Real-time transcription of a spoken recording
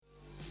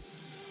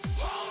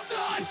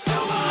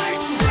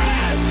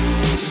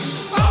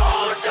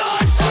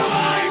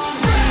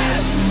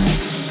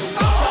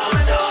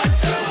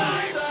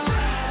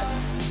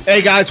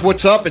Hey guys,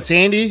 what's up? It's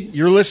Andy.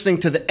 You're listening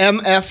to the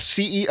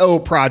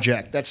MFCEO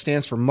Project. That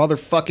stands for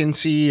motherfucking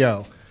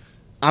CEO.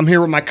 I'm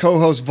here with my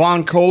co-host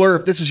Vaughn Kohler.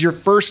 If this is your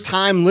first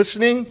time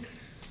listening,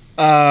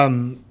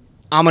 I'm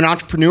an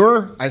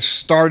entrepreneur. I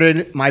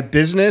started my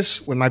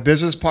business with my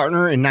business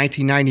partner in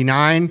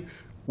 1999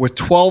 with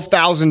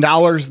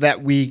 $12,000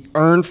 that we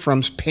earned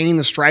from painting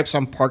the stripes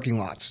on parking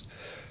lots.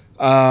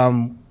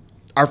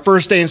 Our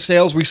first day in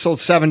sales, we sold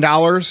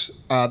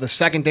 $7. The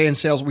second day in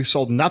sales, we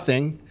sold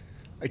nothing.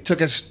 It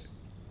took us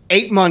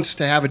 8 months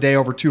to have a day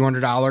over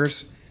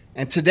 $200.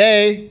 And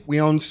today,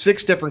 we own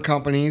 6 different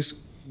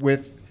companies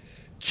with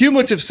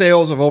cumulative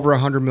sales of over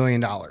 $100 million.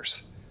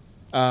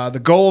 The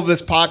goal of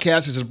this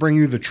podcast is to bring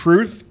you the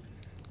truth,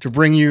 to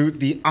bring you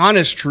the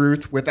honest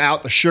truth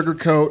without the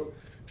sugarcoat,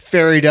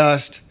 fairy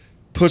dust,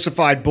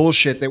 pussified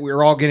bullshit that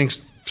we're all getting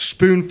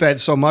spoon-fed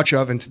so much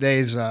of in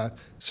today's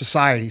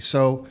society.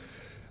 So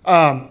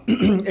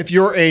if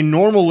you're a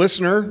normal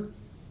listener,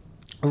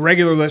 a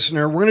regular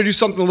listener, we're going to do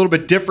something a little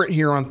bit different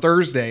here on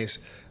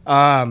Thursdays.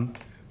 We're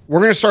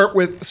going to start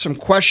with some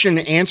question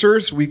and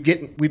answers. We've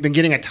been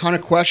getting a ton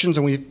of questions,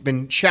 and we've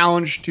been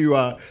challenged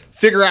to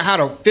figure out how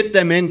to fit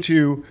them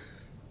into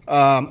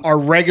our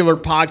regular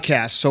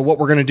podcast. So what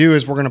we're going to do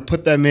is we're going to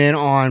put them in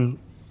on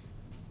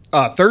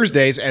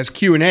Thursdays as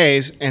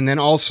Q&As, and then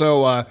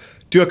also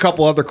do a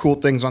couple other cool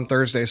things on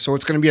Thursdays. So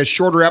it's going to be a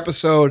shorter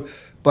episode,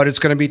 but it's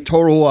going to be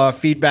total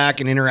feedback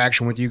and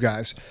interaction with you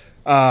guys.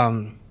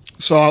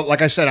 So,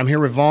 like I said, I'm here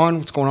with Vaughn.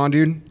 What's going on,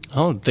 dude?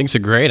 Oh, things are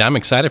great. I'm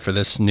excited for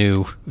this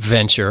new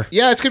venture.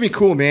 Yeah, it's going to be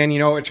cool, man. You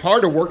know, it's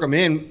hard to work them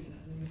in.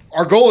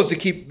 Our goal is to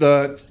keep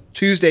the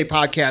Tuesday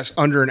podcast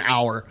under an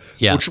hour,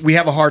 which we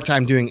have a hard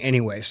time doing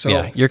anyway. So,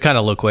 yeah, you're kind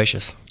of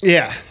loquacious.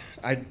 Yeah,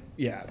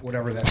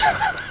 whatever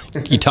that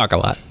is. You talk a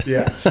lot.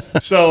 Yeah.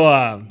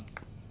 So,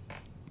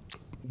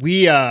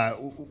 we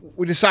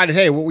decided,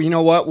 hey, well, you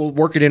know what? We'll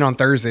work it in on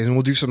Thursdays, and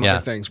we'll do some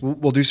other things.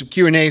 We'll do some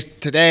Q&As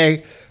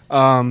today.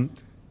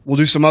 We'll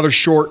do some other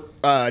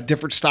short,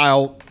 different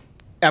style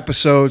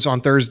episodes on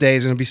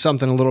Thursdays, and it'll be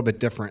something a little bit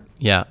different.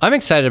 Yeah, I'm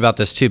excited about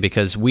this too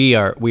because we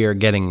are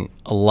getting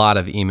a lot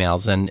of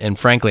emails, and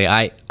frankly,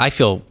 I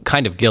feel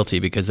kind of guilty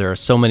because there are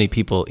so many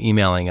people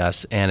emailing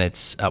us, and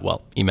it's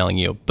emailing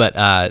you, but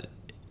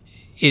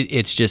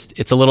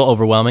it's a little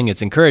overwhelming.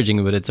 It's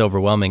encouraging, but it's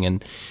overwhelming,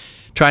 and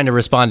trying to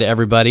respond to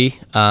everybody,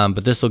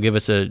 but this will give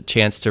us a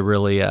chance to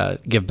really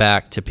give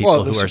back to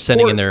people who are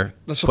sending in their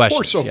questions. The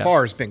support so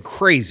far has been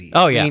crazy.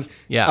 Oh,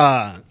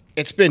 yeah.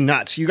 It's been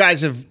nuts. You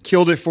guys have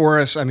killed it for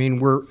us. I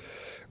mean,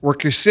 we're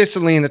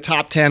consistently in the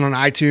top 10 on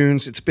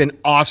iTunes. It's been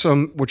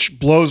awesome, which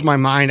blows my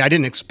mind. I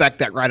didn't expect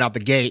that right out the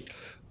gate.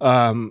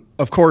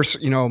 Of course,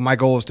 you know, my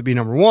goal is to be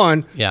number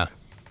one. Yeah.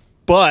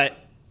 But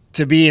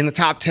to be in the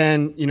top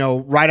 10, you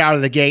know, right out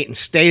of the gate and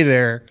stay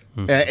there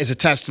is a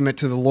testament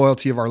to the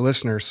loyalty of our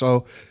listeners.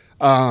 So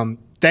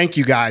thank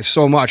you guys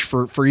so much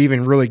for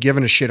even really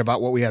giving a shit about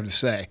what we have to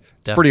say.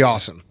 It's pretty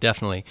awesome.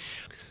 Definitely.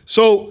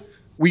 So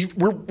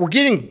we're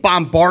getting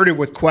bombarded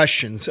with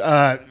questions.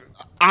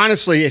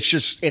 Honestly,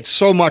 it's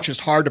so much,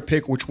 it's hard to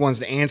pick which ones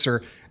to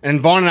answer.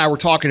 And Vaughn and I were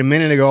talking a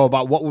minute ago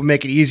about what would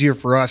make it easier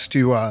for us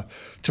to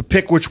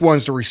pick which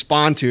ones to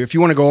respond to. If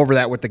you want to go over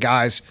that with the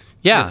guys,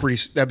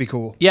 that'd be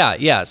cool.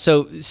 Yeah.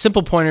 So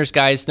simple pointers,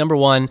 guys. Number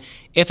one,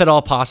 if at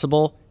all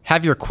possible,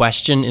 have your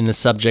question in the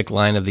subject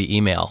line of the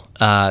email.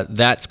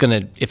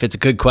 If it's a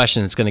good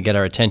question, it's gonna get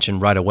our attention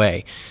right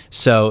away.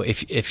 So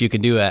if you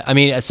can do it, I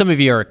mean, some of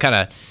you are kind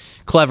of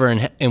clever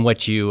in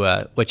what you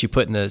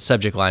put in the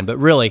subject line, but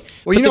really,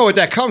 well, you know what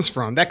that comes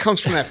from? That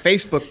comes from that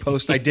Facebook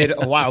post I did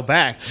a while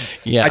back.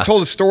 Yeah, I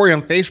told a story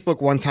on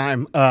Facebook one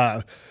time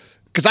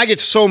because I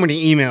get so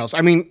many emails.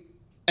 I mean,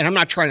 and I'm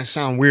not trying to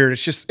sound weird.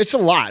 It's a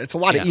lot. It's a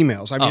lot of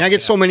emails. I mean, I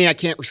get so many I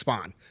can't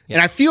respond. Yeah.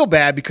 And I feel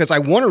bad because I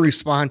want to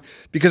respond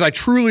because I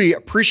truly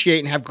appreciate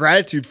and have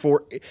gratitude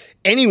for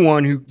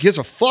anyone who gives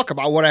a fuck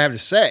about what I have to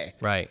say.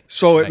 Right.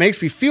 So it makes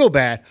me feel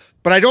bad,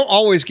 but I don't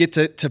always get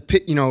to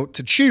pick,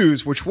 to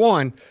choose which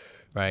one.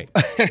 Right.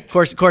 Of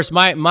course.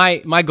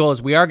 My goal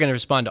is we are going to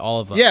respond to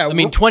all of them. Yeah. I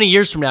mean, 20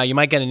 years from now, you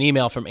might get an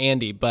email from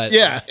Andy, but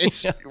yeah,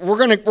 we're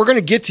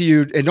gonna get to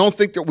you, and don't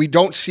think that we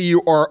don't see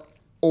you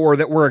or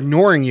that we're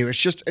ignoring you.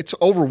 It's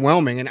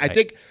overwhelming. And I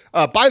think,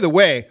 by the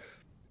way,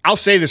 I'll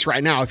say this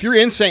right now. If you're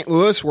in St.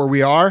 Louis where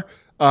we are,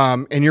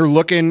 and you're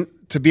looking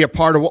to be a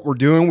part of what we're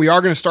doing, we are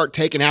going to start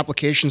taking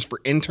applications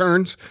for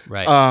interns.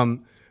 Right.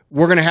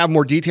 We're going to have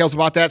more details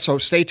about that. So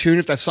stay tuned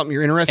if that's something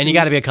you're interested in. And you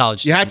got to be a college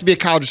student. You have to be a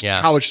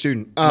college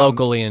student.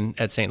 Locally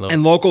at St. Louis.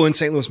 And local in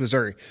St. Louis,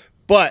 Missouri.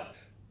 But,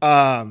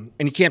 and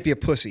you can't be a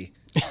pussy.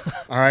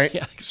 All right?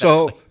 Yeah, exactly.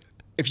 So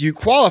if you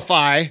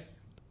qualify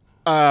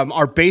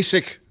our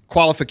basic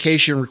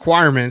qualification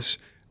requirements,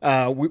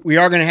 we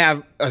are going to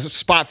have a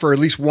spot for at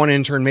least one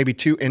intern, maybe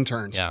 2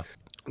 interns. Yeah.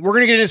 We're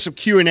going to get into some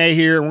Q&A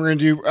here, and we're going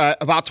to do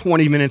about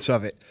 20 minutes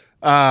of it.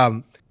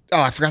 Oh,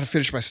 I forgot to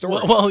finish my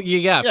story. Well,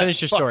 you got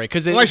finish your story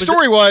because my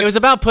story was it was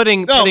about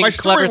putting my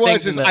story clever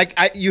was things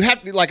you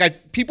have to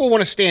people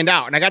want to stand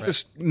out, and I got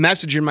this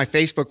message in my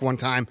Facebook one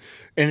time,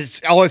 and it's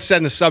all it said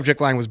in the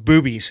subject line was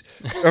boobies.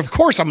 Of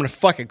course, I'm gonna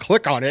fucking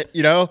click on it,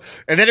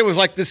 and then it was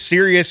like this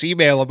serious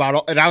email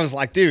about, and I was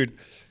like, dude,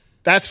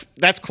 that's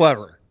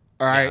clever,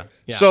 all right.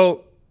 Yeah.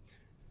 So,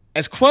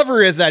 as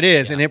clever as that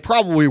is, and it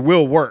probably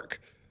will work,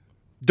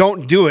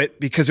 don't do it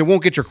because it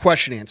won't get your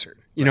question answered.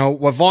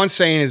 What Vaughn's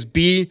saying is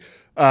be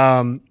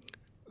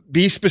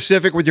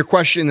specific with your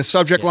question in the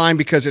subject line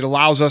because it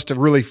allows us to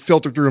really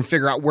filter through and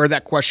figure out where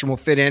that question will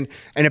fit in,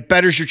 and it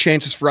betters your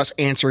chances for us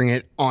answering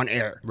it on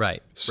air.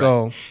 Right.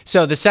 So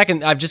the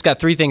second, I've just got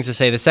 3 things to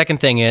say. The second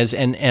thing is,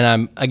 and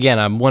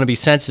I want to be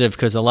sensitive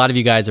because a lot of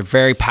you guys are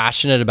very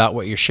passionate about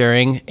what you're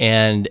sharing,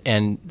 and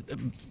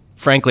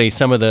frankly,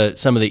 some of the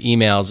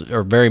emails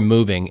are very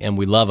moving, and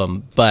we love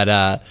them.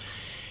 But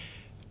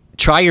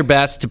try your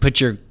best to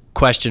put your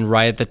question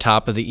right at the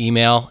top of the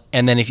email,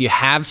 and then if you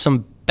have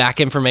some back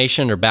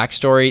information or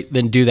backstory,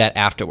 then do that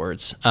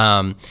afterwards.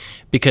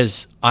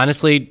 Because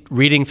honestly,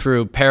 reading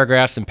through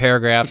paragraphs and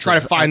paragraphs to try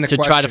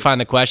to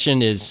find the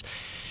question is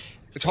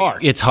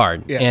hard. It's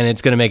hard, and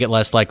it's going to make it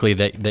less likely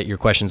that your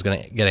question is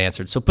going to get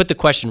answered. So put the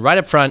question right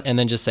up front, and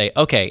then just say,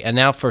 okay, and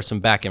now for some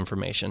back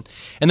information.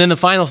 And then the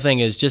final thing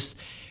is just,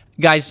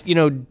 guys,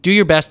 do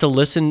your best to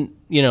listen.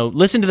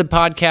 Listen to the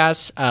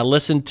podcast,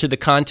 listen to the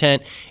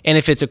content, and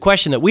if it's a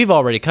question that we've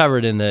already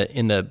covered in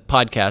the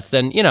podcast,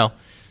 then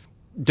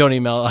don't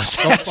email us.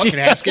 Don't fucking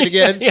ask it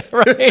again. Yeah,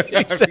 right,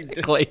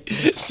 exactly.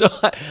 So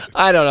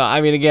I don't know. I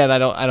mean, again, I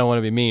don't want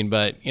to be mean,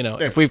 but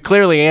if we've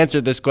clearly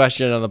answered this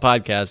question on the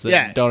podcast,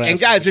 then don't ask. And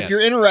guys, if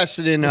you're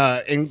interested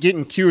in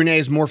getting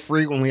Q&As more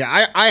frequently,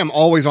 I am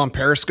always on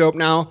Periscope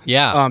now.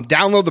 Yeah.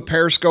 Download the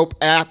Periscope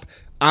app.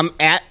 I'm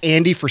at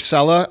Andy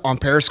Frisella on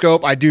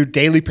Periscope. I do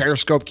daily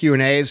Periscope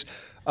Q&As.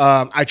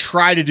 I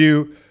try to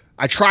do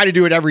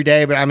it every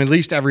day, but I'm at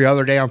least every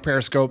other day on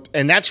Periscope,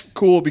 and that's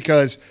cool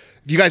because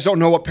if you guys don't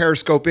know what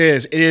Periscope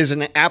is, it is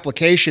an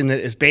application that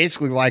is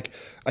basically like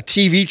a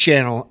TV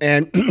channel,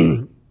 and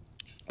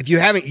if you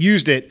haven't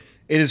used it,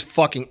 it is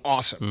fucking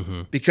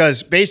awesome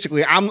because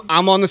basically I'm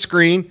on the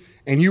screen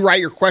and you write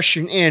your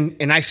question in,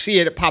 and I see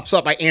it pops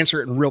up. I answer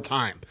it in real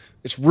time.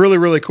 It's really,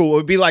 really cool. It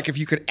would be like if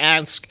you could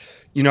ask,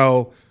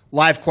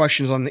 live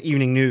questions on the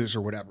evening news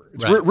or whatever.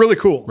 It's really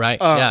cool. Right.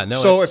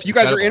 So if you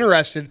guys are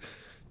interested,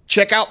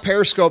 check out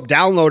Periscope,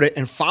 download it,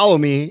 and follow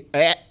me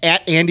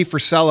at Andy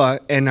Frisella,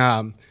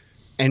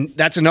 and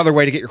that's another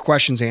way to get your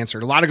questions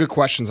answered. A lot of good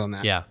questions on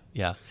that.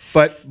 Yeah.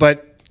 But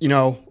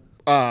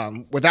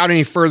without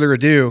any further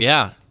ado,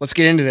 let's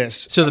get into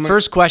this. So the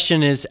first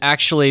question has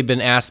actually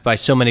been asked by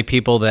so many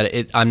people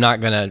that I'm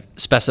not going to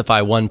specify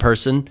one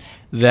person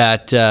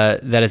that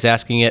is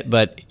asking it,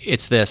 but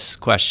it's this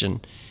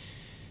question.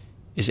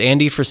 Is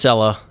Andy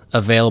Frisella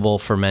available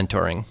for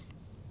mentoring?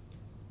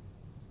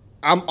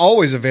 I'm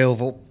always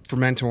available for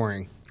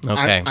mentoring.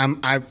 Okay.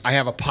 I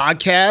have a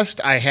podcast.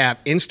 I have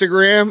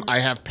Instagram. I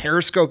have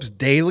Periscopes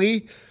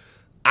daily.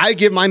 I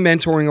give my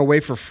mentoring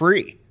away for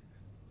free.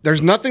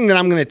 There's nothing that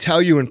I'm going to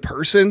tell you in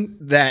person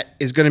that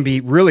is going to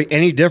be really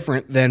any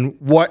different than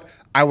what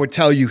I would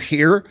tell you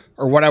here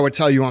or what I would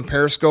tell you on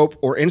Periscope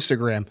or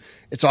Instagram.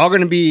 It's all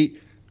going to be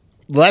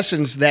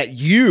lessons that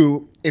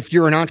you, if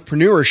you're an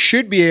entrepreneur,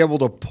 should be able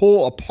to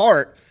pull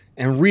apart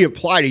and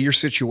reapply to your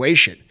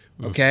situation.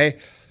 Okay?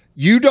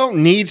 You don't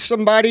need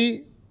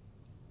somebody.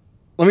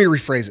 Let me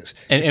rephrase this.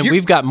 And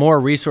we've got more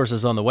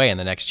resources on the way in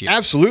the next year.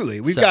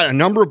 Absolutely. We've got a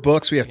number of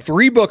books. We have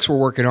 3 books we're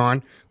working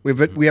on.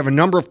 We have a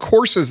number of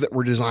courses that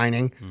we're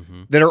designing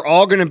that are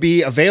all going to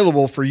be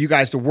available for you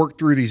guys to work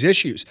through these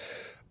issues.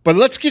 But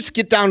let's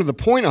get down to the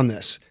point on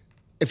this.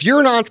 If you're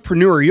an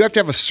entrepreneur, you have to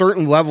have a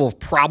certain level of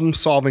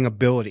problem-solving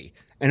ability,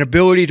 an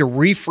ability to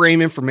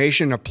reframe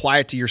information and apply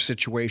it to your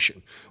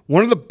situation.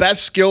 One of the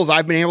best skills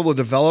I've been able to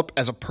develop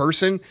as a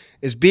person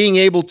is being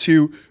able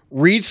to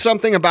read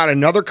something about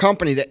another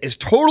company that is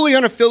totally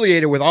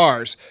unaffiliated with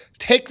ours,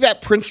 take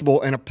that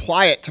principle and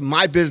apply it to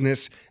my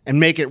business and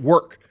make it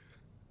work.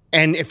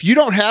 And if you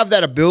don't have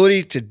that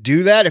ability to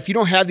do that, if you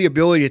don't have the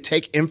ability to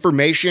take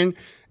information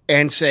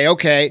and say,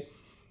 okay,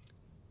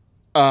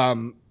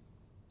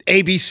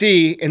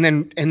 ABC, and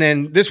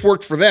then this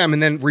worked for them,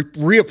 and then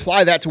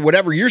reapply that to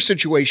whatever your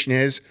situation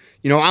is.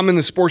 I'm in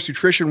the sports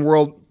nutrition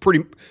world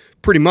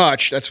pretty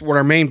much. That's what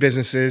our main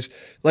business is.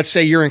 Let's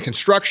say you're in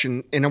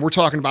construction, and we're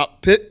talking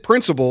about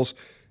principles.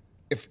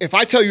 If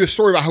I tell you a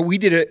story about how we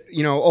did it,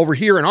 over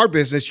here in our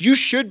business, you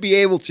should be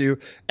able to,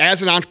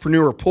 as an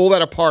entrepreneur, pull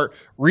that apart,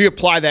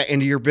 reapply that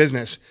into your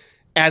business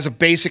as a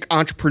basic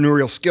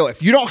entrepreneurial skill.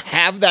 If you don't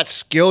have that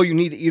skill, you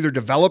need to either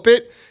develop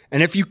it.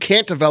 And if you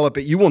can't develop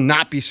it, you will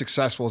not be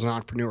successful as an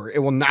entrepreneur. It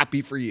will not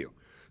be for you.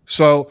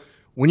 So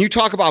when you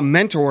talk about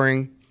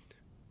mentoring,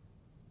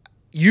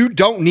 you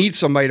don't need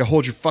somebody to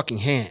hold your fucking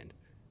hand.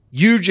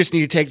 You just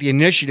need to take the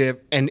initiative.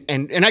 And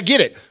I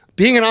get it.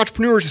 Being an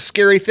entrepreneur is a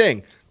scary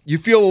thing. You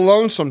feel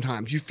alone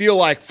sometimes. You feel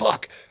like,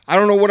 fuck, I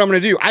don't know what I'm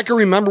going to do. I can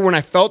remember when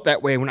I felt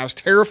that way, when I was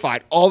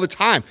terrified all the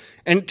time.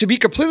 And to be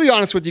completely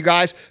honest with you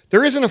guys,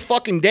 there isn't a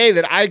fucking day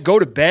that I go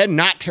to bed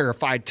not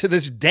terrified to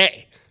this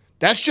day.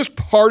 That's just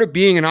part of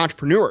being an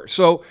entrepreneur.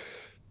 So,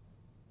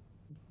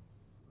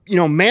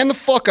 man the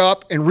fuck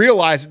up and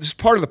realize that this is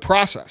part of the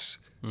process.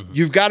 Mm-hmm.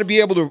 You've got to be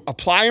able to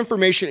apply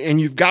information,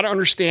 and you've got to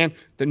understand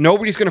that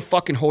nobody's going to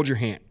fucking hold your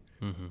hand.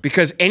 Mm-hmm.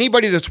 Because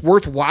anybody that's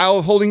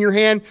worthwhile holding your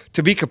hand,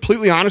 to be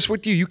completely honest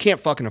with you, you can't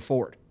fucking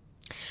afford.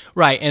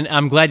 Right, and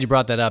I'm glad you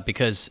brought that up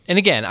because, and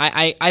again,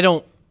 I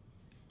don't,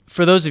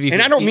 for those of you,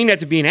 and I don't mean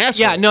that to be an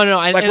asshole. Yeah, no.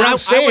 Like what I'm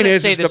saying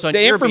is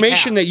the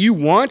information that you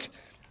want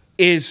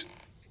is,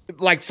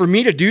 like, for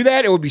me to do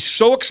that, it would be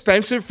so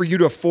expensive for you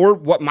to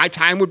afford what my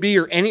time would be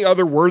or any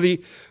other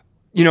worthy,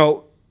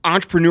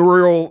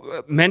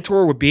 entrepreneurial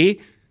mentor would be,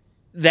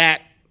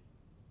 that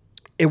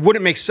it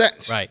wouldn't make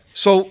sense. Right.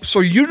 So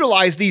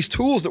utilize these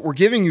tools that we're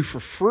giving you for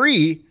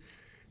free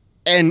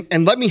and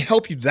let me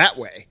help you that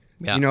way.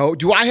 Yeah.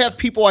 Do I have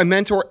people I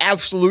mentor?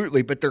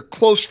 Absolutely. But they're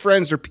close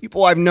friends. They're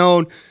people I've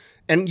known.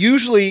 And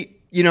usually,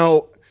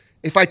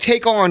 if I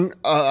take on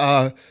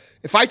an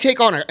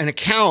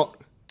account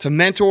to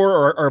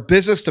mentor or a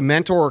business to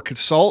mentor or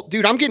consult,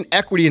 dude, I'm getting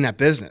equity in that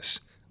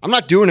business. I'm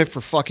not doing it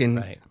for fucking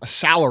a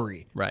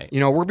salary. Right.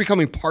 We're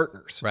becoming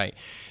partners. Right.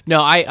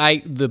 No,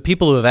 I the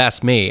people who have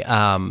asked me,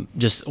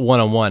 just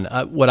one-on-one,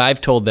 what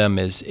I've told them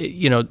is,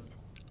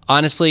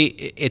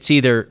 honestly, it's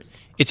either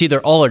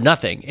all or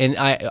nothing. And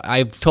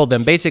I've told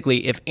them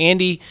basically, if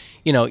Andy,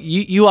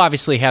 you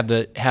obviously have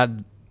the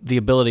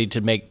ability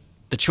to make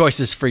the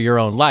choices for your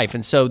own life.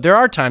 And so there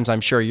are times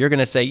I'm sure you're going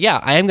to say, yeah,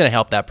 I am going to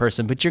help that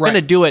person, but you're going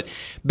to do it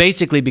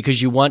basically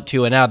because you want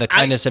to and out of the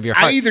kindness of your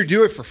heart. I either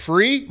do it for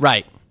free.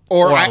 Right.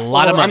 Or a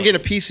lot of money. I'm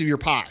getting a piece of your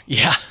pie.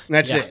 Yeah. And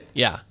that's it.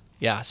 Yeah.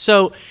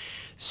 So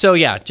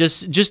yeah,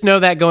 just know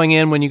that going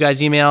in when you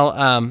guys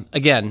email.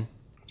 Again,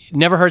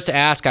 never hurts to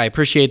ask. I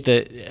appreciate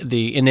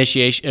the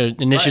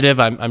initiative.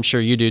 Right. I'm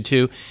sure you do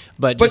too.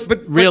 But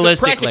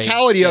realistically, the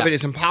practicality of it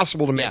is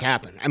impossible to make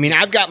happen. I mean,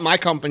 I've got my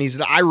companies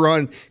that I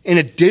run in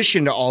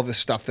addition to all this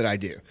stuff that I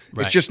do.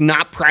 Right. It's just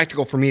not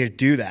practical for me to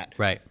do that.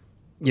 Right.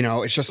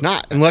 It's just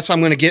not, unless I'm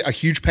going to get a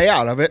huge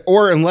payout of it,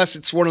 or unless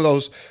it's one of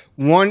those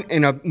 1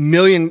 in a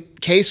million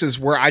cases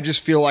where I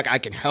just feel like I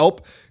can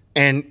help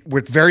and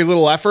with very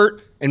little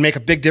effort and make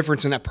a big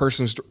difference in that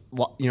person's,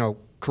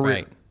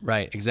 career.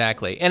 Right,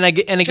 exactly. And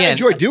again, I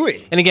enjoy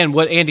doing. And again,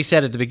 what Andy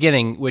said at the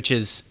beginning, which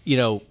is,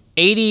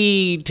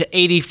 80 to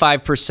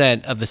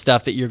 85% of the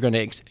stuff that you're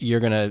gonna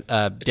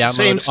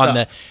download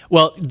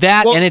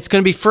and it's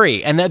going to be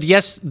free. And that,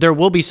 yes, there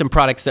will be some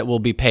products that will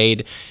be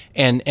paid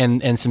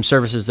and some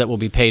services that will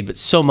be paid, but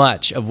so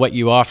much of what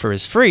you offer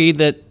is free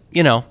that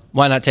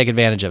why not take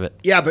advantage of it?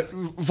 Yeah, but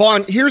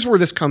Vaughn, here's where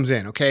this comes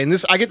in, okay? And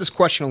I get this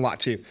question a lot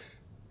too.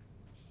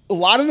 A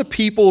lot of the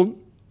people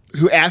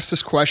who ask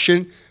this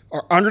question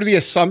are under the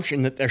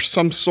assumption that there's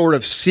some sort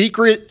of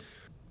secret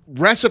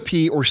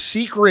recipe or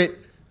secret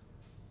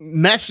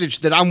message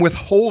that I'm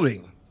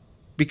withholding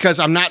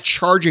because I'm not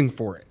charging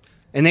for it.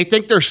 And they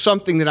think there's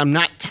something that I'm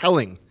not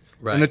telling.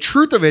 Right. And the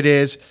truth of it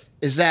is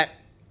that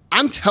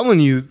I'm telling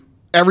you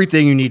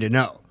everything you need to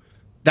know.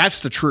 That's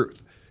the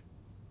truth.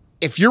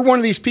 If you're one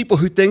of these people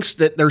who thinks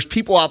that there's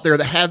people out there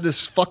that have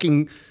this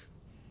fucking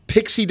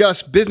pixie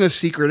dust business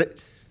secret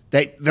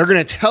that they're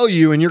going to tell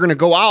you and you're going to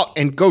go out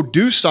and go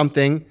do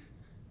something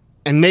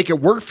and make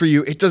it work for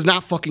you, it does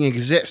not fucking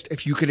exist.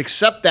 If you could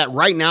accept that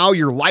right now,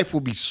 your life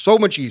will be so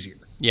much easier.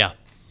 Yeah.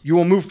 You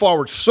will move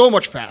forward so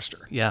much faster.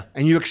 Yeah.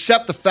 And you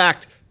accept the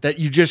fact that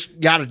you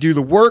just got to do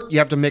the work, you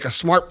have to make a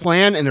smart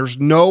plan, and there's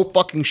no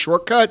fucking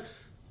shortcut.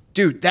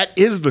 Dude, that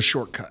is the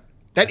shortcut.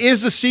 That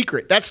is the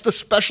secret. That's the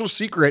special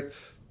secret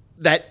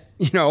that,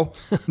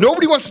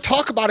 nobody wants to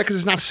talk about it because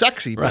it's not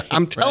sexy. But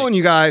I'm telling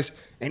you guys,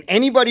 and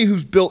anybody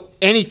who's built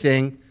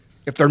anything,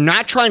 if they're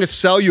not trying to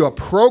sell you a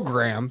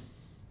program,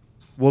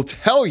 will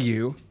tell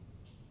you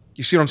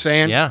see what I'm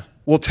saying? Yeah.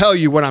 Will tell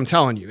you what I'm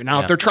telling you.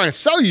 Now, if they're trying to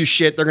sell you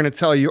shit, they're going to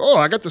tell you, oh,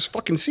 I got this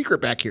fucking secret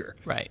back here.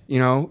 Right.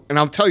 And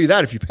I'll tell you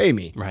that if you pay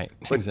me. Right.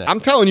 But exactly. I'm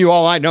telling you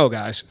all I know,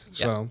 guys.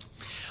 So.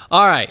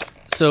 All right.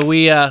 So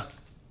we, I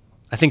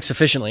think,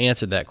 sufficiently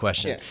answered that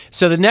question. Yeah.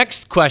 So the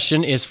next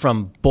question is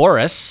from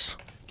Boris.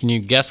 Can you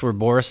guess where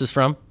Boris is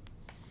from?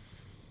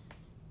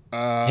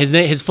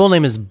 His full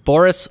name is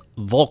Boris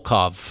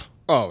Volkov.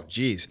 Oh,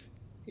 geez.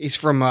 He's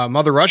from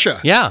Mother Russia.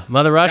 Yeah,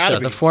 Mother Russia,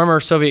 the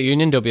former Soviet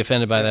Union. Don't be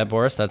offended by that,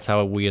 Boris. That's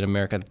how we in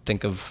America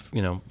think of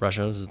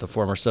Russia as the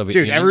former Soviet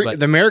Union.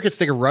 The Americans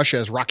think of Russia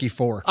as Rocky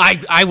IV.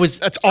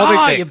 That's all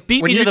they think. You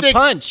beat me to the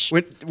punch.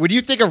 When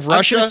you think of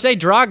Russia, I was going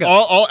to say Drago.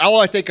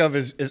 All I think of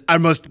is I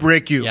must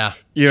break you. Yeah,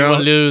 you will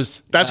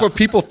lose. That's what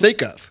people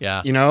think of.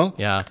 Yeah,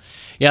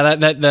 Yeah,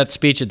 that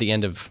speech at the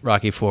end of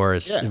Rocky IV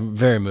is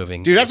very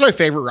moving. Dude, that's my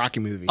favorite Rocky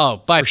movie.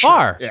 Oh, by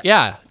far. Sure.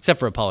 Yeah, except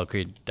for Apollo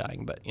Creed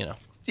dying, but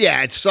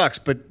Yeah, it sucks.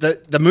 But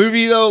the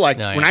movie though,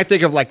 when I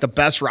think of the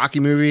best Rocky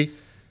movie,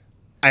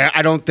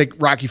 I don't think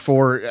Rocky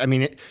IV. I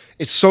mean,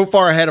 it's so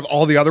far ahead of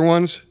all the other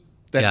ones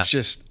that it's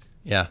just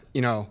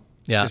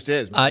Yeah. Just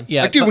is, man.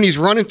 Yeah. Like, dude, when he's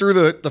running through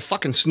the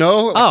fucking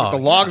snow, like,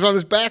 with the logs on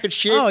his back and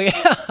shit. Oh,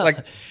 yeah.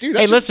 Like, dude,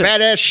 that's just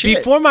badass shit.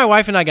 Before my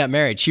wife and I got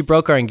married, she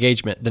broke our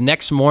engagement. The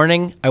next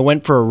morning, I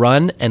went for a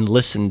run and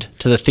listened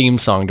to the theme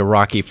song to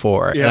Rocky IV.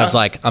 And I was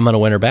like, I'm going to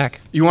win her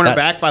back. You won her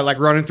back by, like,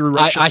 running through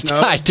Russian snow?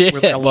 I did.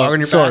 With, like, a log on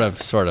your back?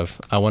 Sort of.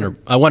 I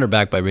won her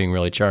back by being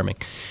really charming.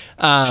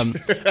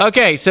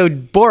 Okay, so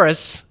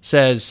Boris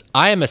says,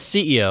 I am a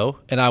CEO,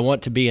 and I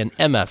want to be an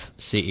MF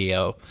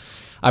CEO.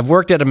 I've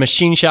worked at a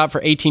machine shop for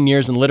 18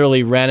 years and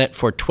literally ran it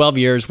for 12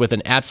 years with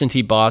an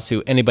absentee boss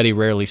who anybody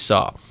rarely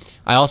saw.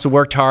 I also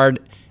worked hard,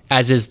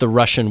 as is the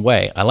Russian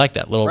way. I like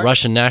that little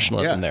Russian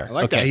nationalism there. I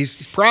like that.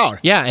 He's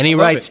proud. Yeah, and he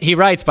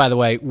writes, by the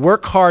way,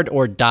 work hard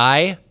or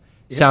die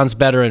sounds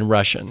better in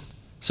Russian.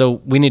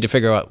 So we need to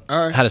figure out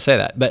how to say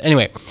that. But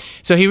anyway,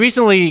 so he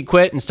recently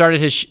quit and started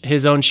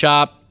his own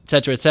shop, et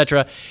cetera, et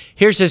cetera.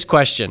 Here's his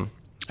question.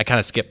 I kind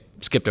of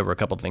skipped over a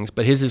couple of things,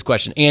 but here's his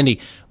question.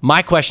 Andy,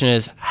 my question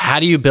is,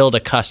 how do you build a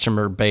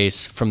customer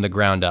base from the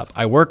ground up?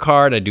 I work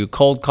hard. I do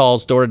cold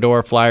calls,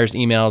 door-to-door, flyers,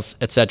 emails,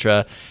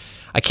 etc.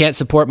 I can't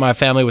support my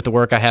family with the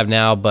work I have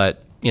now,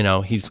 but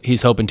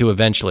he's hoping to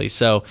eventually.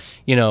 So,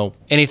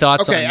 any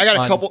thoughts on I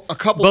got a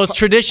couple both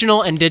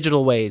traditional and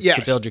digital ways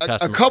to build your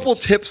customer base? A couple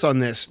tips on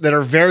this that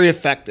are very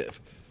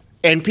effective.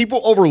 And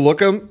people overlook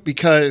them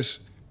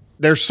because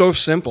they're so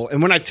simple.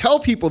 And when I tell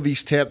people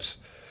these tips,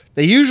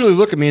 they usually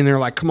look at me and they're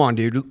like, come on,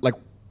 dude, like,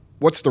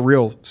 what's the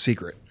real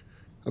secret?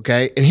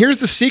 Okay. And here's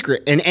the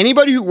secret. And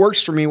anybody who works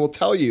for me will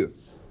tell you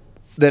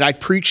that I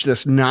preach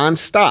this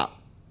nonstop.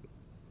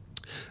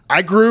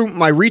 I grew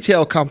my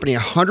retail company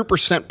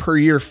 100% per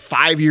year,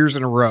 5 years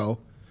in a row,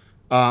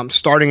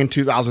 starting in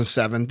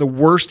 2007, the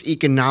worst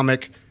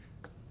economic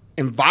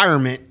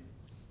environment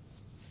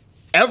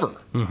ever.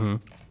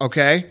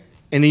 Okay.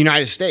 In the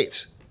United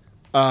States.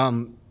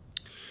 I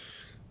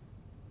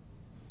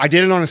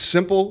did it on a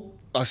simple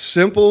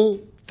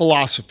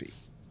philosophy.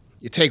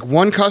 You take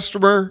one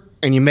customer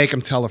and you make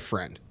them tell a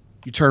friend.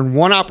 You turn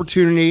one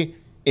opportunity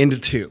into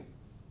two,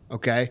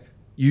 okay?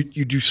 You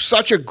do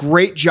such a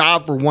great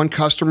job for one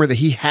customer that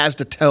he has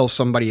to tell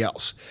somebody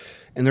else.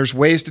 And there's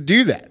ways to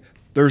do that.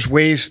 There's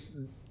ways,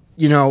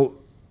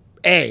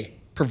 A,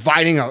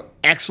 providing an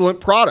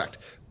excellent product.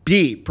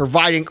 B,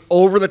 providing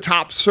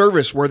over-the-top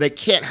service where they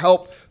can't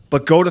help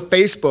but go to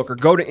Facebook or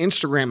go to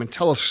Instagram and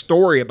tell a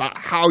story about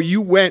how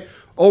you went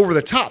over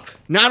the top.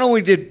 Not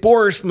only did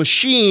Boris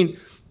machine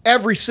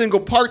every single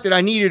part that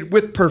I needed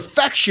with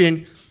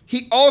perfection,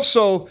 he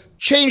also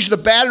changed the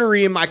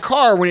battery in my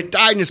car when it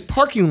died in his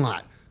parking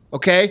lot,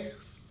 okay?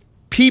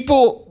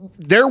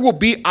 There will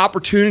be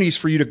opportunities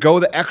for you to go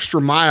the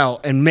extra mile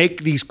and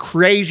make these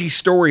crazy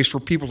stories for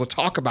people to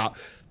talk about,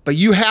 but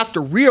you have to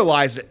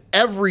realize that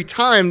every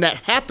time that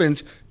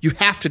happens, you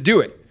have to do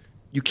it.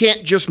 You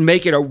can't just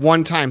make it a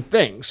one-time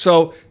thing.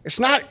 So it's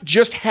not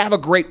just have a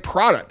great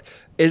product.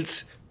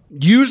 It's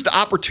use the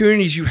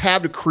opportunities you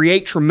have to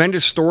create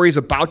tremendous stories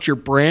about your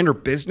brand or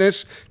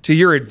business to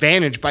your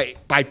advantage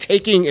by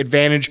taking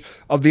advantage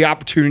of the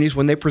opportunities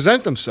when they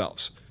present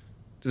themselves.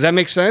 Does that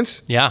make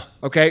sense? Yeah.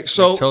 Okay,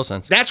 so makes total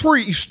sense. That's where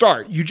you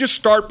start. You just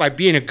start by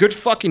being a good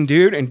fucking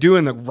dude and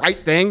doing the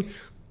right thing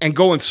and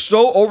going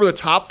so over the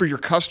top for your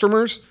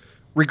customers,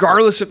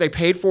 regardless if they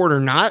paid for it or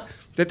not,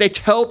 that they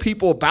tell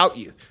people about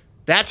you.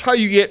 That's how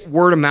you get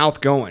word of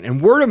mouth going.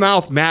 And word of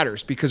mouth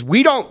matters because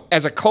we don't,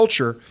 as a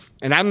culture,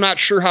 and I'm not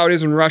sure how it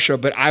is in Russia,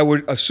 but I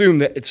would assume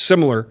that it's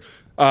similar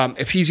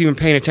if he's even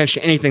paying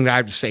attention to anything that I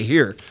have to say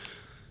here.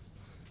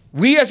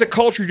 We as a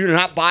culture do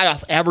not buy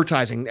off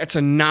advertising. That's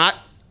not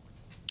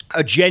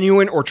a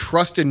genuine or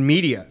trusted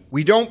media.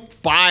 We don't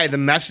buy the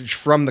message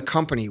from the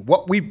company.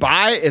 What we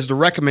buy is the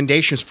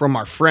recommendations from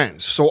our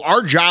friends. So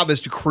our job is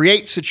to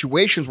create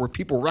situations where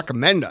people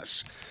recommend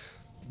us.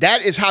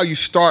 That is how you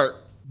start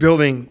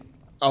building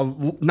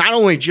not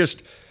only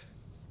just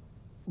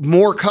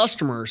more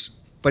customers,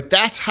 but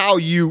that's how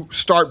you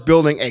start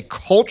building a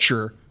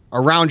culture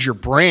around your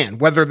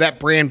brand, whether that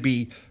brand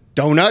be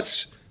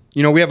donuts.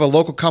 We have a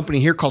local company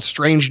here called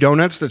Strange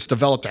Donuts that's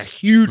developed a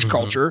huge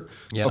culture,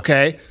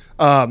 okay?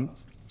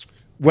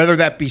 Whether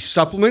that be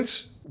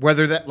supplements,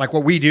 whether that, like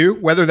what we do,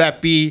 whether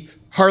that be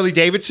Harley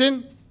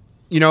Davidson,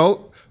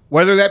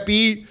 whether that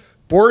be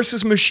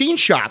Boris's machine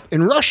shop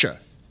in Russia.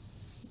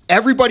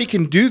 Everybody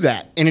can do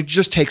that, and it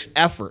just takes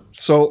effort.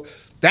 So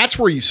that's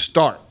where you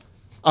start.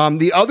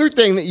 The other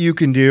thing that you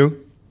can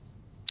do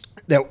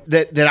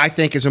that I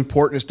think is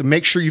important is to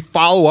make sure you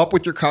follow up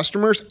with your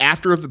customers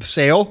after the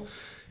sale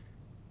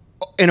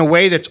in a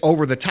way that's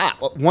over the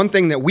top. One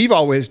thing that we've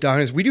always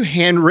done is we do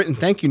handwritten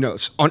thank you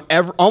notes on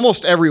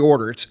almost every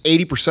order. It's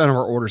 80% of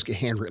our orders get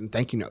handwritten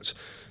thank you notes.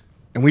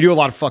 And we do a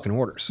lot of fucking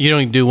orders. You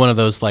don't do one of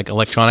those like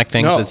electronic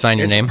things that sign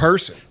your name? No,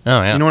 it's in person.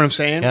 Oh, yeah. You know what I'm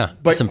saying? Yeah,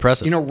 that's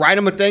impressive. Write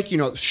them a thank you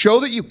note. Show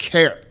that you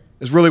care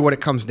is really what it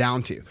comes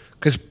down to.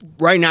 Because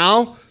right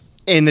now,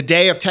 in the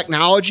day of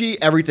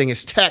technology, everything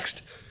is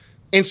text,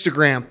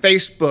 Instagram,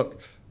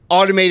 Facebook,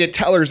 automated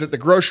tellers at the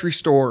grocery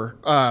store,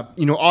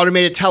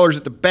 automated tellers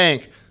at the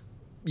bank.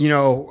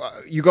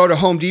 you go to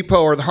Home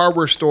Depot or the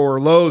hardware store or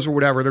Lowe's or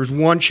whatever, there's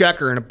one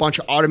checker and a bunch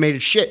of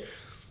automated shit.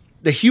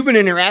 The human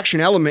interaction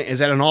element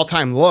is at an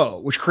all-time low,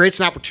 which creates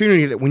an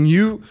opportunity that when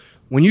you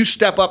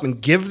step up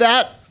and give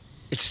that,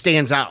 it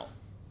stands out.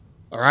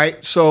 All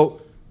right?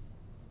 So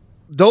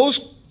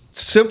those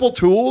simple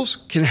tools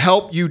can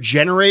help you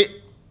generate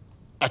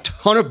a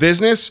ton of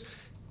business.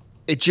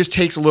 It just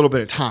takes a little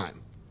bit of time.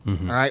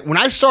 Mm-hmm. All right? When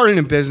I started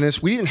in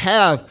business, we didn't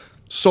have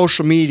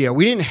social media.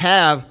 We didn't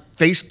have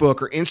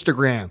Facebook or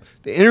Instagram.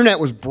 The internet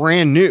was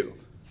brand new.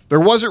 There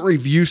wasn't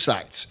review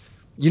sites.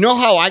 You know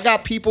how I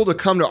got people to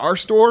come to our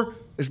store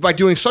is by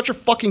doing such a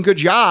fucking good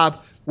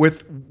job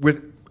with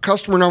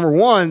customer number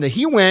 1 that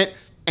he went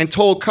and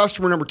told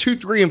customer number 2,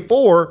 3, and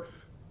 4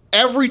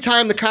 every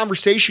time the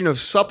conversation of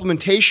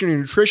supplementation and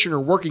nutrition or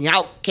working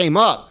out came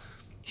up,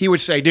 he would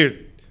say,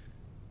 dude,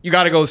 you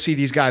got to go see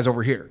these guys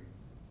over here.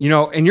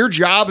 And your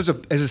job as a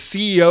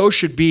CEO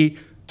should be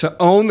to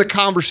own the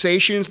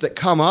conversations that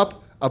come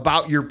up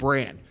about your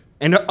brand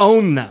and to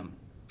own them.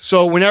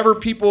 So whenever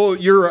people,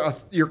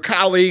 your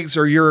colleagues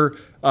or your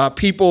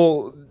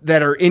people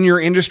that are in your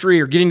industry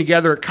are getting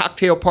together at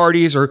cocktail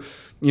parties or,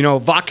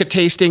 vodka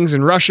tastings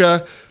in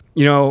Russia,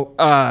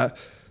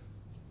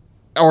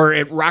 or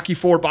at Rocky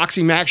IV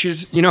boxing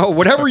matches,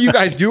 whatever you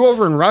guys do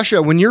over in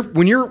Russia, when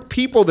you're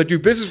people that do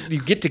business,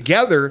 you get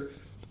together,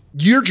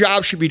 your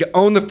job should be to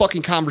own the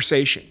fucking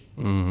conversation.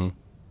 Mm-hmm.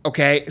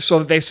 Okay? So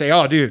that they say,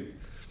 oh, dude,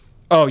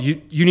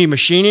 you need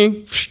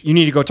machining? You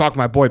need to go talk to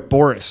my boy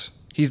Boris.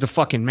 He's the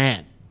fucking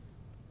man.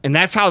 And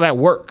that's how that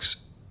works.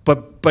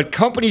 But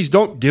companies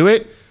don't do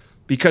it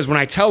because when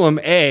I tell them,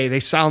 A, they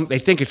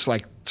think it's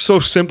like so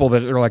simple that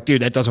they're like,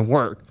 dude, that doesn't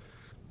work,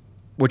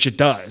 which it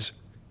does.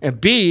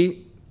 And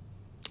B,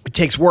 it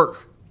takes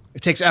work.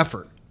 It takes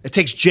effort. It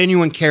takes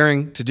genuine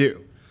caring to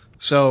do.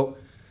 So,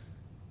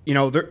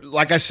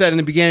 like I said in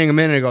the beginning a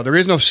minute ago, there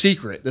is no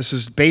secret. This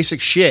is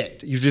basic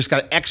shit. You've just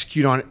got to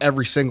execute on it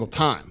every single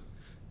time.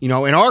 In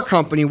our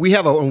company, we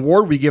have an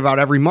award we give out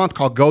every month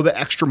called Go the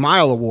Extra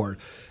Mile Award.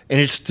 And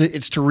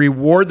it's to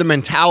reward the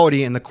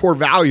mentality and the core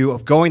value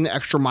of going the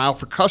extra mile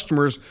for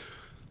customers,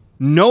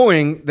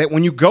 knowing that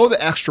when you go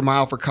the extra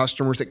mile for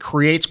customers, it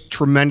creates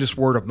tremendous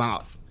word of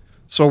mouth.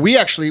 So we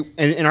actually,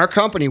 in our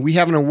company, we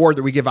have an award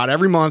that we give out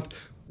every month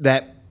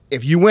that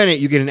if you win it,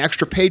 you get an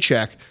extra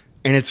paycheck.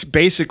 And it's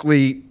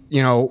basically,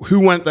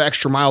 who went the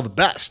extra mile the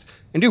best.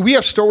 And dude, we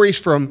have stories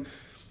from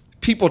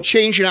people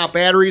changing out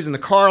batteries in the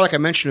car, like I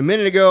mentioned a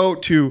minute ago,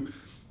 to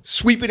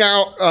sweeping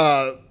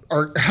out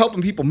or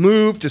helping people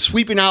move, to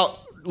sweeping out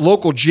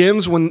local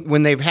gyms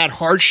when they've had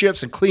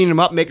hardships and cleaning them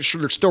up, making sure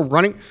they're still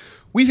running.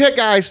 We've had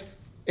guys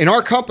in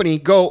our company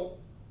go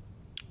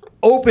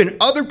open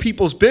other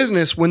people's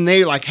business when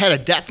they had a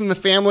death in the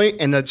family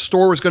and the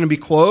store was going to be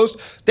closed.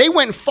 They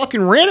went and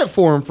fucking ran it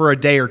for them for a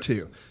day or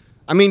two.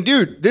 I mean,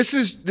 dude, this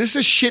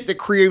is shit that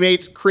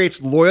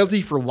creates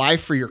loyalty for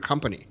life for your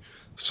company.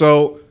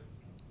 So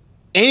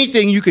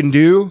anything you can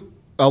do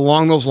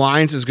along those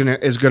lines is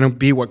gonna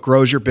be what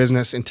grows your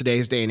business in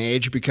today's day and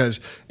age.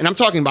 And I'm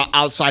talking about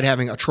outside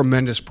having a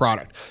tremendous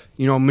product.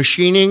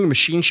 Machining,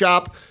 machine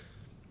shop.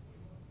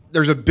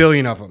 There's a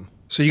billion of them,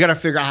 so you got to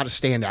figure out how to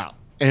stand out.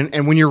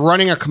 And when you're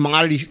running a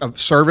commodity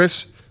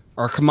service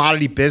or a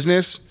commodity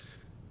business,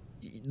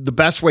 the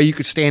best way you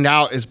could stand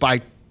out is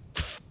by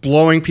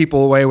blowing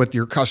people away with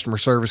your customer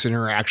service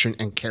interaction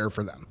and care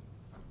for them.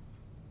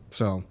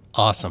 So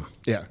awesome.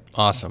 Yeah.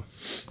 Awesome.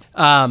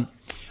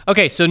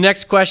 Okay, so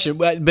next question.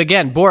 But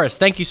again, Boris,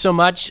 thank you so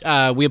much.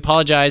 We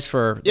apologize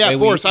for... Yeah,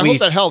 Boris, I hope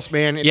that helps,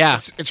 man.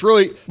 It's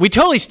really... We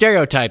totally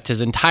stereotyped his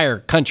entire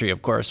country,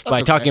 of course,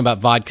 by talking about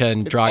vodka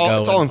and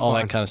Drago and all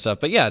that kind of stuff.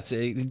 But yeah,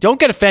 don't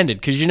get offended,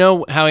 because you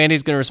know how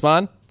Andy's going to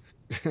respond?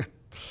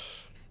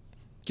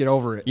 Get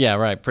over it. Yeah,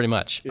 right, pretty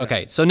much. Yeah.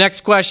 Okay, so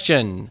next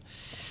question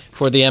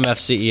for the MF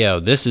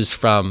CEO. This is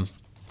from...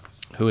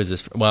 Who is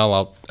this from?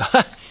 Well,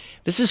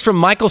 this is from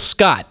Michael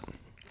Scott.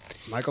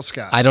 Michael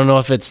Scott. I don't know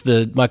if it's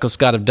the Michael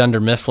Scott of Dunder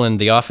Mifflin,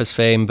 The Office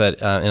fame,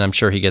 but and I'm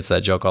sure he gets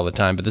that joke all the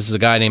time. But this is a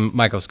guy named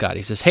Michael Scott.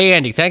 He says, "Hey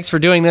Andy, thanks for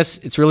doing this.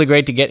 It's really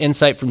great to get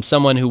insight from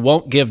someone who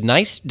won't give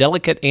nice,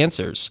 delicate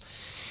answers.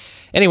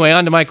 Anyway,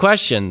 on to my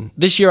question.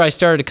 This year I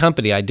started a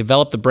company. I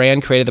developed the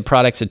brand, created the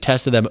products, and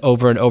tested them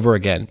over and over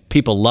again.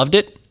 People loved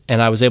it,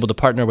 and I was able to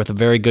partner with a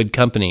very good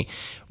company.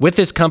 With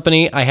this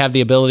company, I have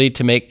the ability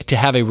to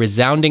have a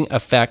resounding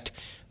effect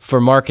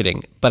for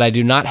marketing, but I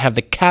do not have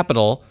the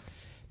capital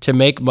to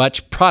make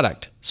much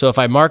product. So if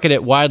I market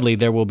it widely,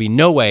 there will be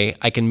no way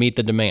I can meet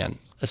the demand,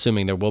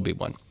 assuming there will be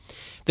one.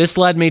 This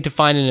led me to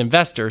find an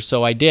investor,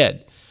 so I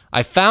did.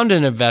 I found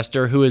an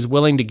investor who is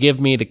willing to give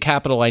me the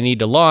capital I need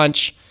to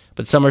launch,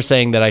 but some are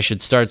saying that I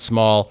should start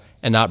small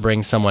and not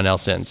bring someone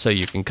else in." So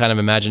you can kind of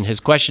imagine his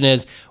question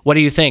is, what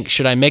do you think?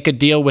 Should I make a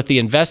deal with the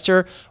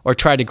investor or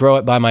try to grow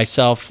it by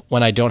myself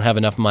when I don't have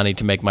enough money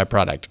to make my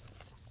product?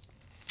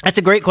 That's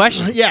a great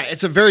question. Yeah,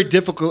 it's a very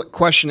difficult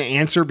question to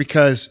answer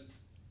because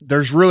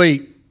there's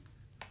really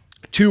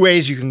two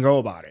ways you can go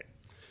about it.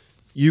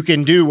 You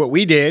can do what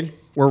we did,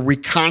 where we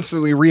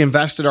constantly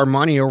reinvested our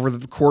money over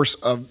the course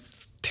of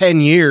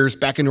 10 years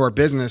back into our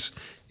business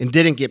and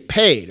didn't get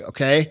paid,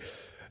 okay?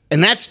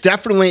 And that's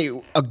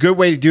definitely a good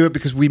way to do it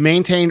because we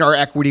maintained our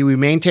equity, we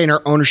maintained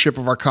our ownership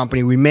of our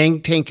company, we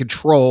maintain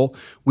control.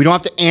 We don't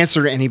have to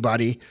answer to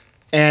anybody.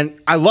 And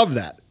I love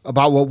that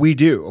about what we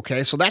do,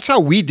 okay? So that's how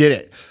we did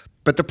it.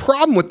 But the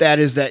problem with that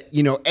is that,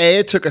 A,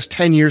 it took us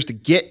 10 years to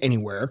get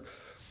anywhere.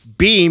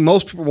 B,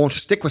 most people won't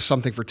stick with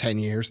something for 10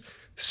 years.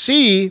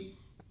 C,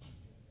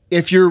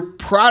 if your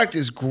product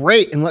is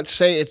great, and let's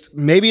say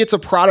maybe it's a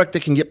product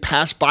that can get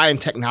passed by in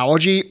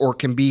technology or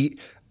can be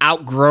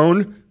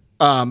outgrown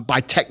by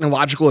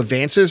technological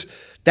advances,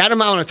 that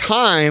amount of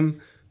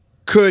time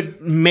could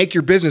make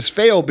your business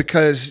fail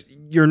because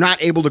you're not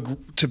able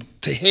to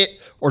hit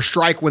or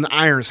strike when the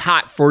iron is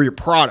hot for your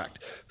product.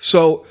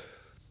 So,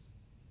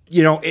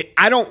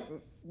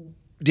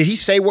 did he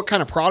say what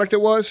kind of product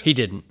it was? He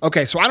didn't.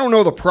 Okay, so I don't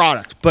know the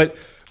product, but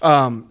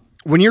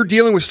when you're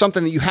dealing with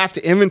something that you have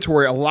to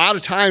inventory, a lot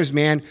of times,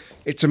 man,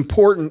 it's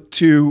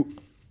important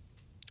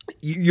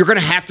you're going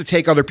to have to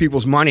take other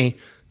people's money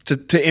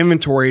to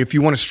inventory if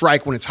you want to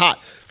strike when it's hot.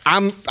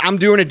 I'm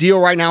doing a deal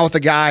right now with a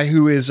guy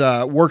who is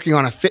working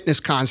on a fitness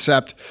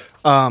concept,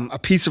 a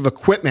piece of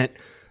equipment.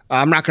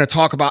 I'm not going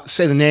to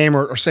say the name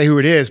or say who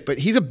it is, but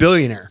he's a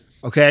billionaire,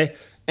 okay?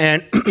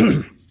 And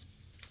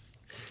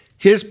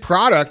his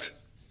product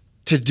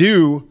to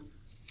do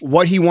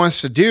what he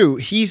wants to do,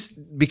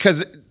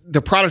 because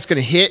the product's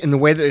going to hit and the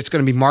way that it's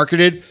going to be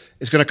marketed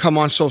is going to come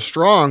on so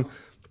strong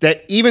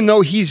that even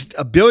though he's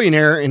a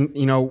billionaire, and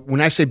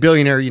when I say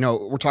billionaire,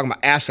 we're talking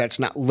about assets,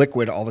 not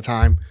liquid all the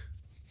time.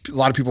 A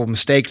lot of people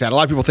mistake that. A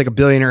lot of people think a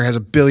billionaire has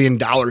 $1 billion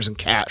in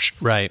cash.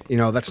 Right.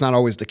 That's not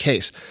always the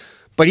case.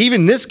 But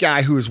even this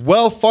guy who is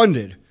well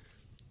funded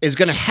is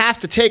going to have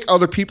to take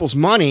other people's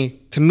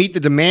money to meet the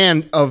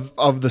demand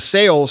of the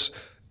sales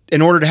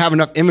in order to have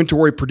enough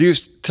inventory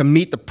produced to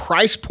meet the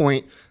price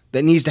point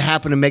that needs to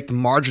happen to make the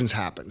margins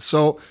happen.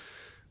 So,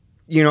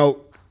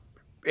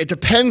 it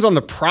depends on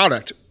the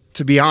product,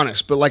 to be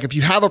honest. But like if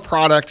you have a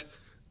product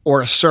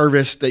or a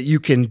service that you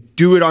can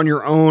do it on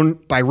your own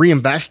by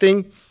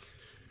reinvesting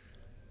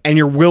and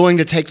you're willing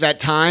to take that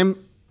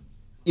time,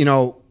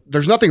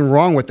 there's nothing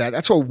wrong with that.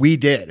 That's what we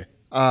did.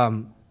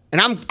 And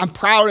I'm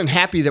proud and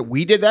happy that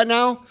we did that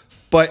now.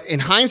 But in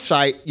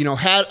hindsight,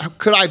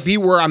 could I be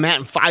where I'm at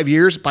in 5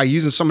 years by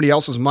using somebody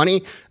else's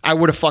money? I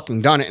would have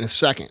fucking done it in a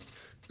second.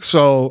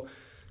 So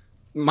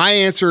my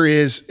answer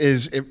is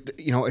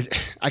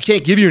I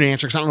can't give you an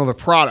answer because I don't know the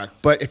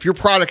product. But if your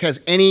product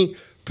has any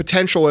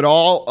potential at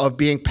all of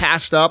being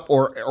passed up,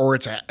 or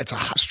it's a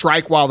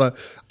strike while the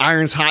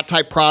iron's hot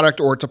type product,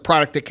 or it's a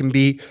product that can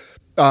be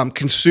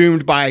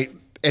consumed by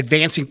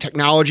advancing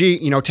technology.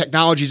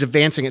 Technology is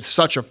advancing at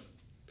such a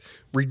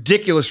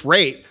ridiculous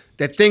rate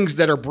that things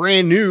that are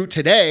brand new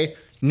today,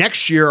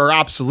 next year are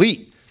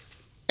obsolete.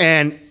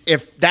 And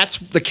if that's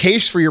the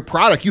case for your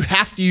product, you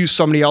have to use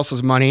somebody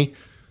else's money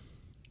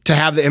to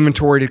have the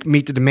inventory to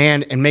meet the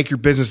demand and make your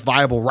business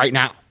viable right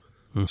now.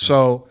 Mm-hmm.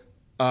 So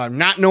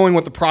not knowing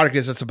what the product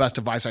is, that's the best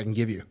advice I can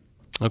give you.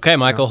 Okay,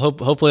 Michael,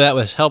 hopefully that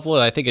was helpful.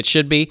 I think it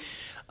should be.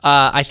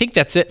 I think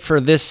that's it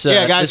for this,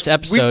 guys, this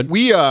episode.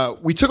 We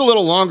took a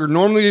little longer.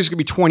 Normally there's going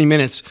to be 20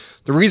 minutes.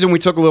 The reason we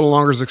took a little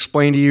longer is to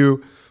explain to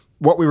you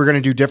what we were going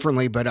to do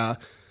differently, but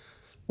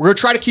we're going to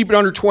try to keep it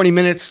under 20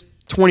 minutes,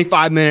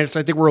 25 minutes.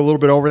 I think we're a little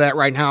bit over that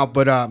right now,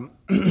 but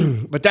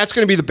that's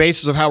going to be the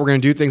basis of how we're going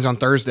to do things on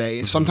Thursday.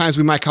 And sometimes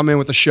we might come in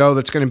with a show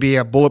that's going to be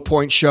a bullet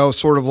point show,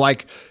 sort of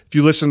like if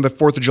you listen to the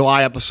 4th of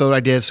July episode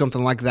I did,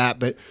 something like that,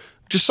 but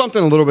just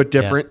something a little bit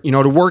different,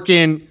 to work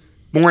in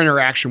more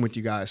interaction with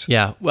you guys.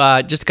 Yeah.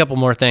 Just a couple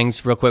more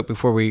things real quick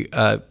before we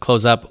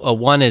close up.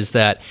 One is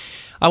that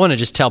I want to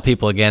just tell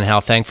people again how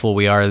thankful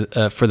we are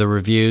for the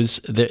reviews.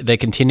 They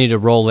continue to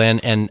roll in,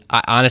 and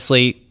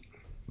honestly,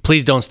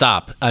 please don't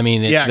stop. I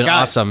mean, it's been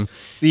awesome.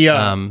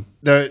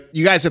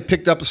 You guys have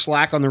picked up a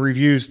slack on the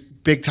reviews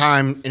big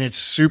time, and it's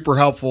super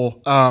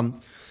helpful.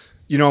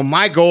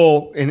 My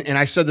goal, and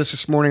I said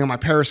this morning on my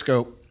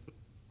Periscope,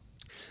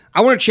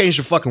 I want to change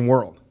the fucking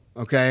world.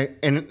 Okay,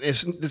 and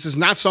this is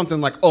not something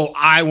like,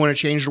 I want to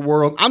change the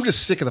world. I'm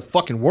just sick of the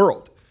fucking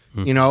world.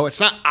 It's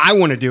not I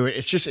want to do it.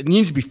 It's just it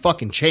needs to be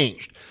fucking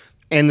changed.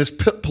 And this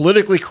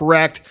politically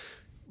correct,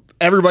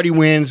 everybody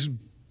wins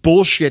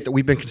bullshit that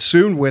we've been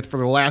consumed with for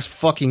the last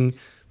fucking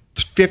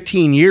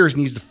 15 years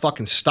needs to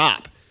fucking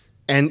stop.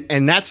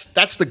 And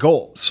that's the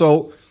goal.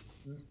 So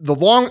the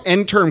long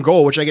end term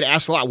goal, which I get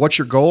asked a lot, what's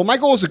your goal? My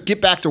goal is to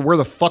get back to where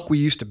the fuck we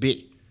used to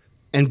be,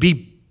 and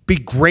be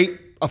great.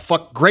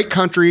 Great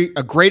country,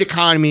 a great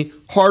economy,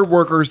 hard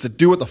workers that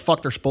do what the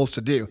fuck they're supposed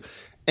to do.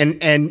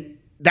 And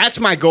that's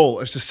my goal,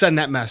 is to send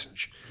that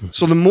message.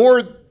 So the more,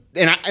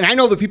 and I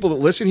know the people that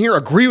listen here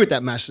agree with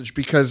that message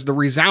because the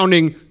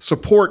resounding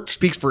support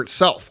speaks for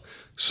itself.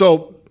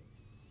 So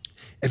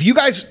if you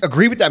guys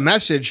agree with that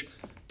message,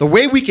 the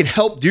way we can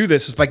help do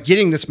this is by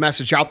getting this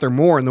message out there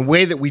more. And the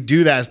way that we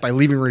do that is by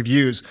leaving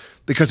reviews,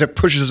 because it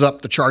pushes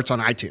up the charts on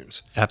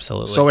iTunes.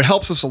 Absolutely. So it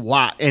helps us a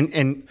lot.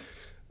 And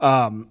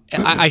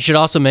I should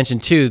also mention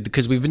too,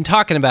 because we've been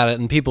talking about it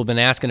and people have been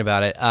asking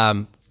about it.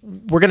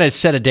 we're going to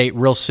set a date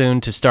real soon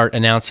to start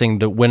announcing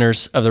the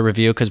winners of the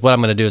review. Because what I'm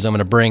going to do is I'm going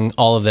to bring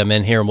all of them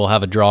in here and we'll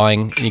have a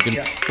drawing.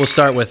 We'll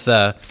start with,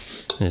 I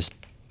just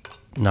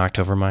knocked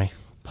over my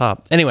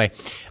pop. Anyway,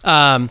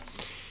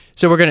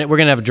 so we're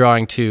gonna have a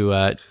drawing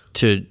to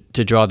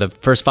draw the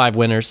first 5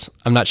 winners.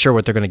 I'm not sure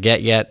what they're going to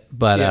get yet,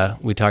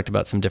 but we talked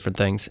about some different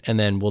things, and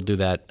then we'll do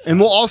that. And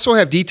we'll also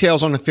have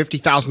details on the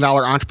 $50,000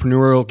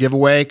 entrepreneurial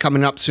giveaway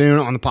coming up soon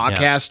on the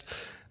podcast.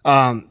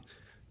 Yeah.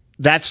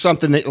 That's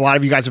something that a lot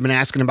of you guys have been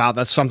asking about.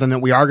 That's something that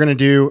we are going to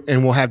do,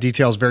 and we'll have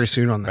details very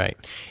soon on that. Right.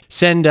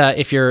 Send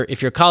if you're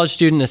a college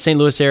student in the St.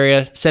 Louis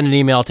area, send an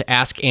email to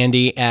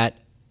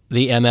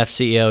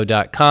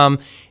askandy@themfceo.com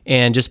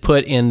and just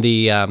put in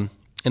the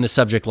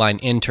subject line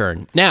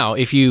intern. Now,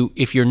 if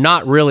you're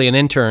not really an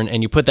intern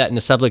and you put that in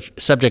the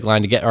subject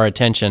line to get our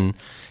attention,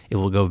 it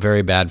will go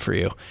very bad for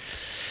you.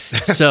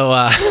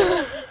 So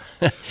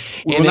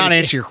we will not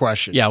answer your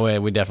question. Yeah,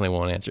 we definitely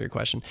won't answer your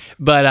question.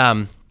 But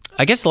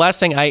I guess the last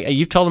thing,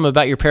 you've told them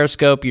about your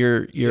Periscope.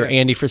 You're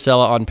Andy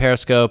Frisella on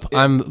Periscope.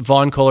 Yeah. I'm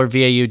Vaughn Kohler,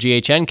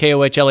 VAUGHN,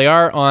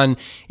 KOHLER on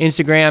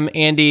Instagram.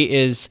 Andy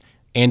is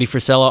Andy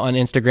Frisella on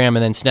Instagram,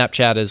 and then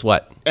Snapchat is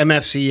what?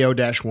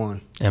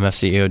 MFCEO-1.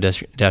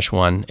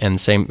 MFCEO-1,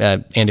 and same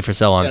Andy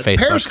Frisella on Facebook.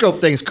 The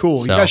Periscope thing's cool.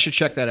 You guys should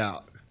check that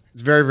out.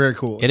 It's very, very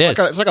cool.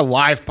 It's like a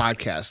live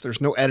podcast. There's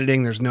no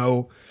editing. It's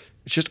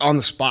just on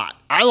the spot.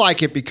 I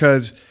like it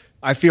because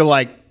I feel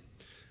like,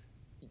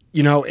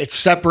 it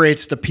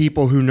separates the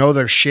people who know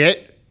their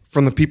shit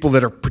from the people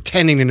that are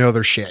pretending to know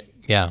their shit.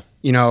 Yeah.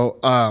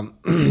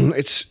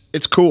 It's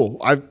cool.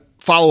 I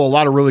follow a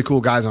lot of really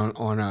cool guys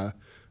on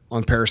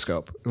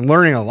Periscope. I'm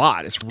learning a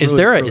lot. It's really,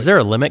 is there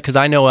a limit? Because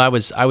I know I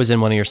was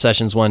in one of your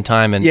sessions one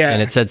time and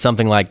it said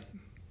something like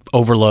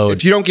overload.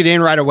 If you don't get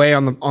in right away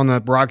on the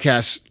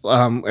broadcast,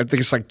 I think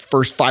it's like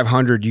first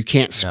 500. You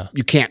can't ask. Oh,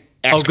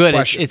 good.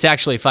 It's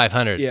actually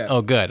 500. Yeah.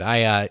 Oh, good.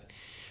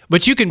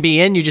 But you can be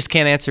in. You just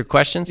can't answer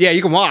questions. Yeah,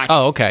 you can watch.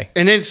 Oh, okay.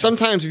 And then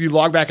sometimes if you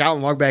log back out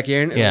and log back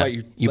in, it'll let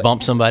you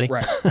bump somebody.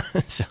 Right.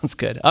 Sounds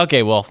good.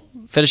 Okay. Well,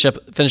 finish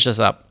us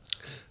up.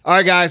 All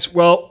right, guys.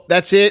 Well,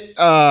 that's it.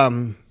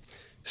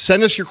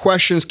 Send us your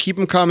questions. Keep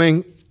them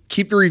coming.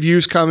 Keep the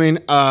reviews coming.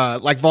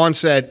 Like Vaughn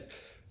said,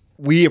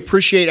 we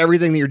appreciate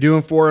everything that you're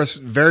doing for us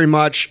very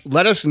much.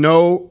 Let us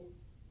know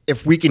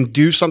if we can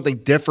do something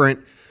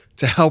different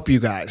to help you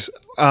guys.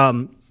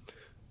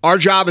 Our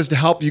job is to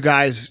help you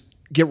guys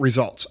get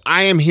results.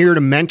 I am here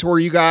to mentor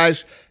you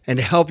guys and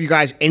to help you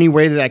guys any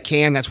way that I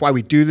can. That's why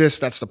we do this.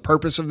 That's the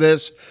purpose of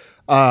this.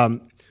 So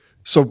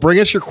bring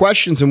us your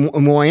questions and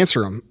we'll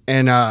answer them.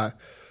 And I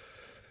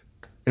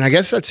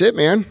guess that's it,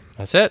 man.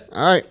 That's it.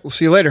 All right. We'll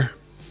see you later.